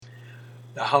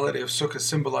The holiday of Sukkot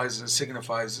symbolizes and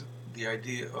signifies the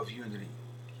idea of unity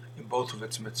in both of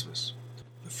its mitzvahs.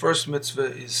 The first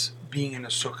mitzvah is being in a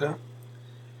sukkah.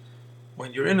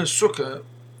 When you're in a sukkah,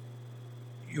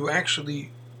 you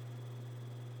actually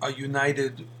are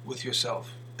united with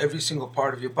yourself. Every single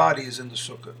part of your body is in the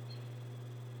sukkah.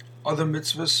 Other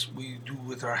mitzvahs we do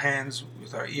with our hands,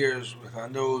 with our ears, with our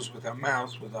nose, with our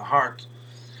mouth, with our heart.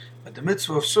 But the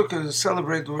mitzvah of sukkah is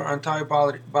celebrated with our entire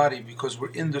body because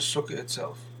we're in the sukkah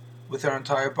itself, with our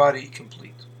entire body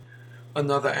complete.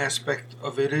 Another aspect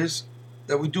of it is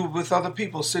that we do it with other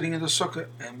people sitting in the sukkah.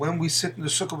 And when we sit in the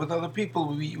sukkah with other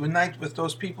people, we unite with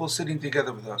those people sitting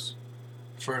together with us.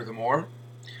 Furthermore,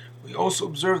 we also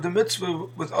observe the mitzvah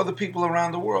with other people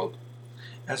around the world.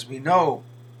 As we know,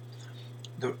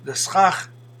 the schach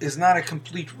is not a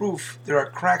complete roof. There are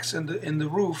cracks in the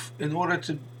roof in order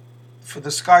for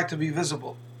the sky to be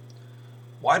visible.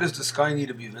 Why does the sky need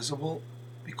to be visible?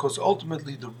 Because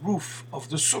ultimately the roof of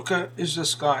the sukkah is the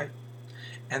sky.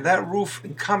 And that roof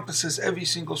encompasses every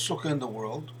single sukkah in the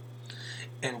world.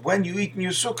 And when you eat in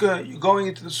your sukkah, you're going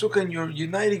into the sukkah and you're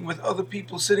uniting with other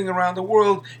people sitting around the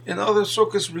world in other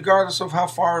sukkahs, regardless of how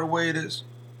far away it is.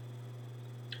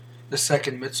 The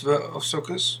second mitzvah of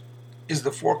sukkahs is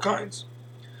the four kinds.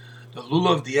 The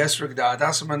lulav, the esrog, the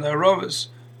adasam, and the aravis,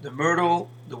 the myrtle,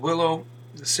 the willow,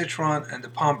 the citron, and the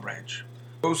palm branch.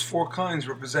 Those four kinds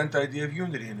represent the idea of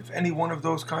unity, and if any one of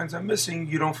those kinds are missing,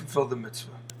 you don't fulfill the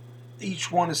mitzvah.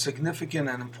 Each one is significant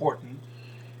and important,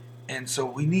 and so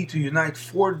we need to unite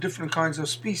four different kinds of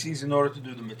species in order to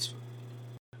do the mitzvah.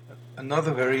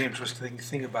 Another very interesting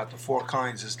thing about the four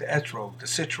kinds is the etrog. The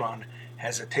citron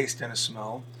has a taste and a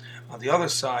smell. On the other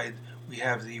side, we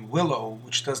have the willow,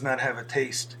 which does not have a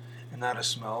taste and not a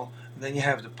smell. And then you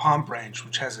have the palm branch,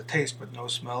 which has a taste but no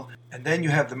smell. And then you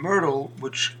have the myrtle,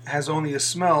 which has only a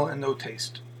smell and no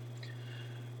taste.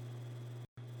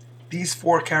 These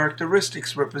four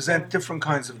characteristics represent different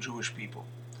kinds of Jewish people.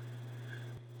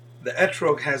 The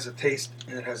etrog has a taste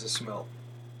and it has a smell.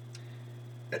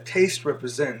 A taste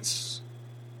represents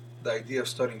the idea of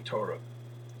studying Torah,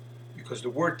 because the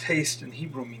word taste in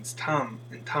Hebrew means tam,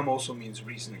 and tam also means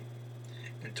reasoning.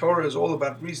 And Torah is all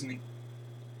about reasoning.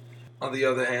 On the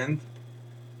other hand,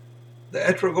 the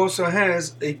etrog also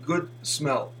has a good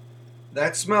smell.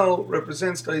 That smell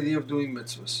represents the idea of doing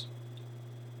mitzvahs.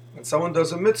 When someone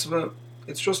does a mitzvah,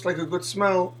 it's just like a good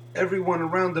smell. Everyone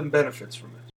around them benefits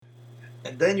from it.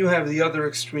 And then you have the other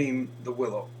extreme, the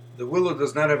willow. The willow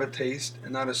does not have a taste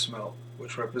and not a smell,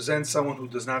 which represents someone who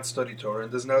does not study Torah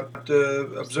and does not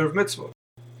observe mitzvah.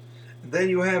 And then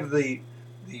you have the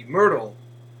myrtle,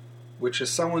 which is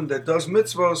someone that does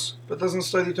mitzvahs but doesn't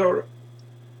study Torah.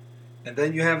 And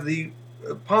then you have the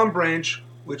palm branch,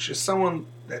 which is someone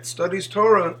that studies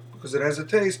Torah because it has a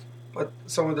taste, but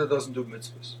someone that doesn't do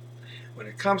mitzvahs. When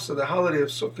it comes to the holiday of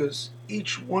Sukkot,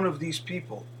 each one of these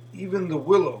people, even the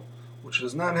willow, which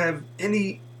does not have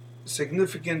any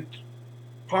significant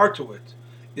part to it,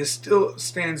 still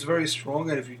stands very strong.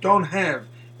 And if you don't have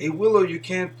a willow, you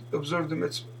can't observe the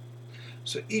mitzvah.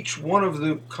 So each one of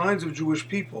the kinds of Jewish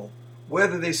people,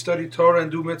 whether they study Torah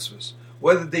and do mitzvahs,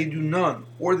 whether they do none,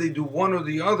 or they do one or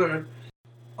the other,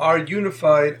 are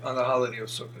unified on the holiday of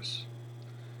Sukkot.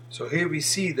 So here we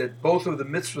see that both of the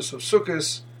mitzvahs of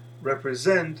Sukkot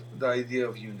represent the idea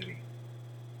of unity.